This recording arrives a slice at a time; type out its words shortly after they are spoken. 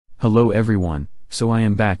Hello everyone, so I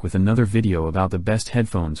am back with another video about the best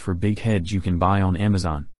headphones for big heads you can buy on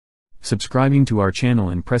Amazon. Subscribing to our channel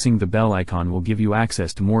and pressing the bell icon will give you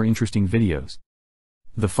access to more interesting videos.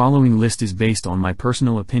 The following list is based on my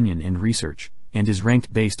personal opinion and research, and is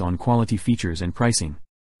ranked based on quality, features and pricing.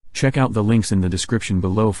 Check out the links in the description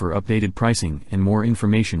below for updated pricing and more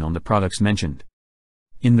information on the products mentioned.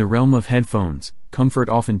 In the realm of headphones, comfort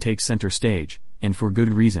often takes center stage, and for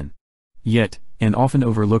good reason. Yet, an often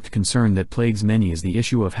overlooked concern that plagues many is the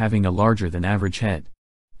issue of having a larger than average head.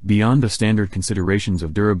 Beyond the standard considerations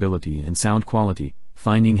of durability and sound quality,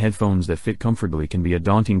 finding headphones that fit comfortably can be a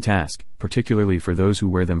daunting task, particularly for those who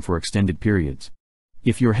wear them for extended periods.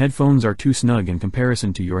 If your headphones are too snug in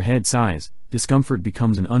comparison to your head size, discomfort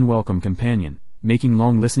becomes an unwelcome companion, making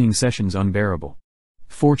long listening sessions unbearable.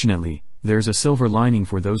 Fortunately, there's a silver lining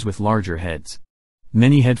for those with larger heads.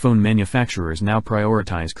 Many headphone manufacturers now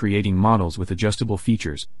prioritize creating models with adjustable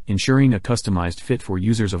features, ensuring a customized fit for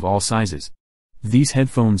users of all sizes. These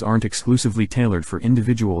headphones aren't exclusively tailored for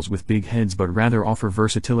individuals with big heads but rather offer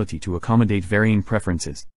versatility to accommodate varying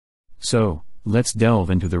preferences. So, let's delve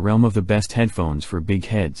into the realm of the best headphones for big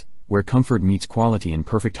heads, where comfort meets quality in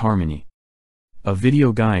perfect harmony. A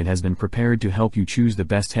video guide has been prepared to help you choose the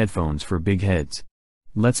best headphones for big heads.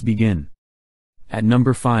 Let's begin. At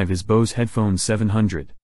number 5 is Bose Headphones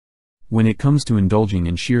 700. When it comes to indulging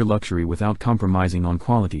in sheer luxury without compromising on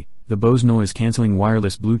quality, the Bose noise-canceling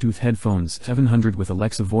wireless Bluetooth headphones 700 with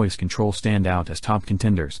Alexa voice control stand out as top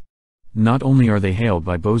contenders. Not only are they hailed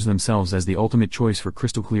by Bose themselves as the ultimate choice for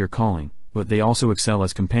crystal-clear calling, but they also excel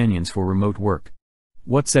as companions for remote work.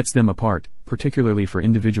 What sets them apart, particularly for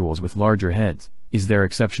individuals with larger heads, is their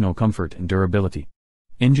exceptional comfort and durability.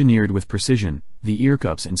 Engineered with precision, the ear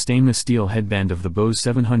cups and stainless steel headband of the Bose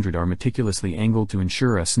 700 are meticulously angled to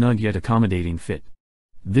ensure a snug yet accommodating fit.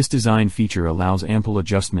 This design feature allows ample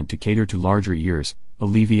adjustment to cater to larger ears,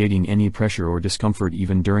 alleviating any pressure or discomfort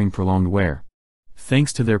even during prolonged wear.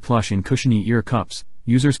 Thanks to their plush and cushiony ear cups,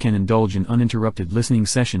 users can indulge in uninterrupted listening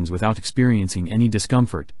sessions without experiencing any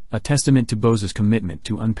discomfort, a testament to Bose's commitment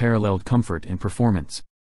to unparalleled comfort and performance.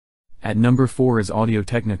 At number 4 is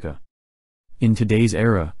Audio-Technica. In today's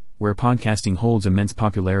era, where podcasting holds immense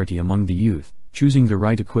popularity among the youth, choosing the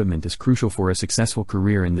right equipment is crucial for a successful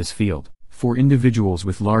career in this field. For individuals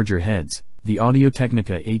with larger heads, the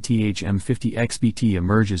Audio-Technica ATH-M50 XBT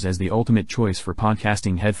emerges as the ultimate choice for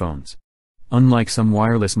podcasting headphones. Unlike some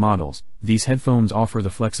wireless models, these headphones offer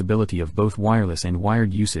the flexibility of both wireless and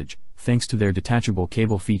wired usage, thanks to their detachable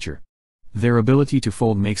cable feature. Their ability to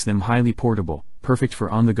fold makes them highly portable, perfect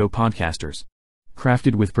for on-the-go podcasters.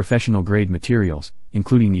 Crafted with professional-grade materials,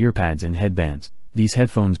 including earpads and headbands, these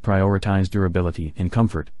headphones prioritize durability and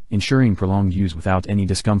comfort, ensuring prolonged use without any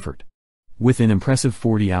discomfort. With an impressive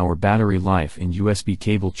 40-hour battery life and USB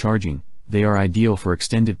cable charging, they are ideal for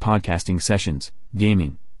extended podcasting sessions,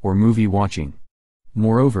 gaming, or movie watching.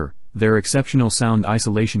 Moreover, their exceptional sound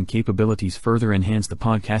isolation capabilities further enhance the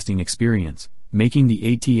podcasting experience, making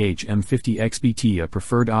the ATH-M50 XBT a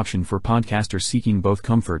preferred option for podcasters seeking both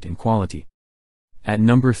comfort and quality. At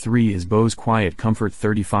number 3 is Bose Quiet Comfort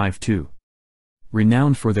 35-2.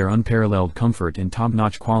 Renowned for their unparalleled comfort and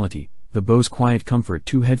top-notch quality, the Bose Quiet Comfort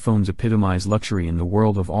 2 headphones epitomize luxury in the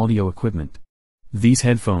world of audio equipment. These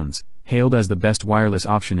headphones, hailed as the best wireless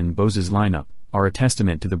option in Bose's lineup, are a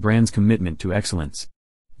testament to the brand's commitment to excellence.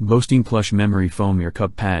 Boasting plush memory foam ear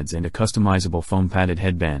cup pads and a customizable foam-padded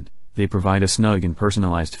headband, they provide a snug and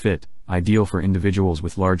personalized fit, ideal for individuals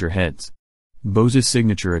with larger heads. Bose's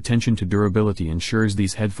signature attention to durability ensures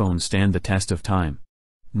these headphones stand the test of time.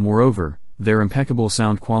 Moreover, their impeccable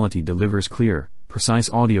sound quality delivers clear, precise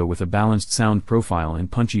audio with a balanced sound profile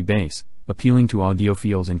and punchy bass, appealing to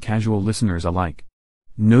audiophiles and casual listeners alike.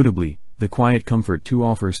 Notably, the Quiet Comfort 2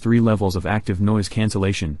 offers 3 levels of active noise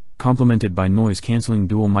cancellation, complemented by noise-canceling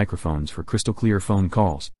dual microphones for crystal-clear phone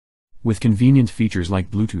calls. With convenient features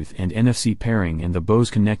like Bluetooth and NFC pairing and the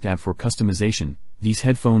Bose Connect app for customization, these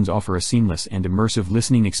headphones offer a seamless and immersive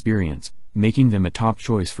listening experience, making them a top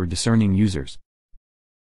choice for discerning users.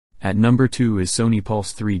 At number 2 is Sony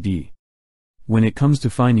Pulse 3D. When it comes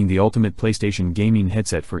to finding the ultimate PlayStation gaming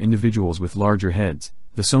headset for individuals with larger heads,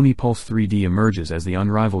 the Sony Pulse 3D emerges as the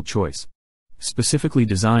unrivaled choice. Specifically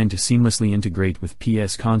designed to seamlessly integrate with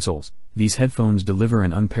PS consoles, these headphones deliver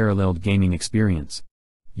an unparalleled gaming experience.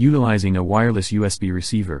 Utilizing a wireless USB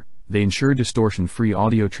receiver, they ensure distortion-free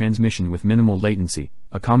audio transmission with minimal latency,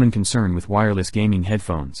 a common concern with wireless gaming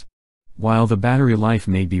headphones. While the battery life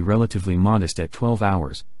may be relatively modest at 12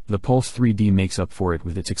 hours, the Pulse 3D makes up for it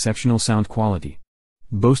with its exceptional sound quality.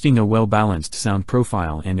 Boasting a well-balanced sound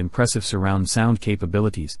profile and impressive surround sound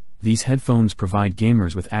capabilities, these headphones provide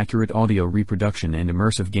gamers with accurate audio reproduction and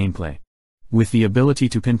immersive gameplay. With the ability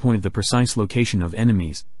to pinpoint the precise location of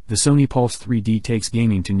enemies, the Sony Pulse 3D takes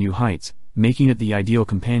gaming to new heights, making it the ideal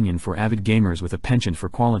companion for avid gamers with a penchant for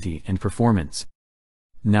quality and performance.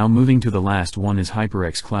 Now moving to the last one is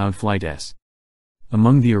HyperX Cloud Flight S.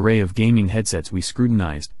 Among the array of gaming headsets we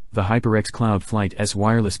scrutinized, the HyperX Cloud Flight S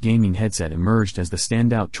wireless gaming headset emerged as the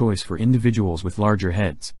standout choice for individuals with larger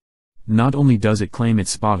heads. Not only does it claim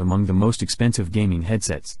its spot among the most expensive gaming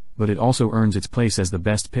headsets, but it also earns its place as the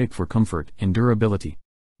best pick for comfort and durability.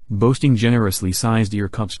 Boasting generously sized ear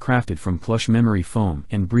cups crafted from plush memory foam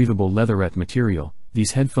and breathable leatherette material,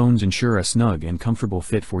 these headphones ensure a snug and comfortable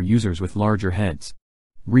fit for users with larger heads.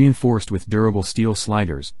 Reinforced with durable steel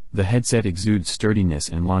sliders, the headset exudes sturdiness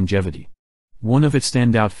and longevity. One of its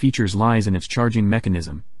standout features lies in its charging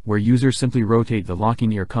mechanism, where users simply rotate the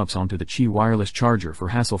locking ear cups onto the Qi wireless charger for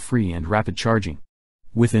hassle-free and rapid charging.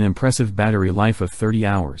 With an impressive battery life of 30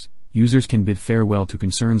 hours, users can bid farewell to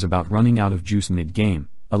concerns about running out of juice mid-game,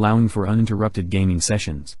 allowing for uninterrupted gaming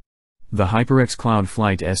sessions. The HyperX Cloud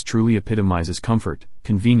Flight S truly epitomizes comfort,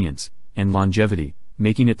 convenience, and longevity,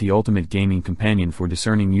 making it the ultimate gaming companion for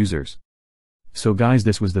discerning users. So guys,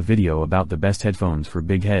 this was the video about the best headphones for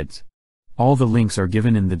big heads. All the links are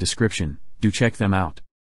given in the description, do check them out.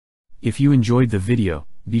 If you enjoyed the video,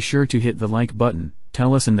 be sure to hit the like button,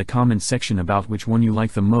 tell us in the comments section about which one you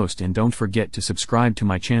like the most, and don't forget to subscribe to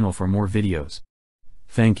my channel for more videos.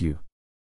 Thank you.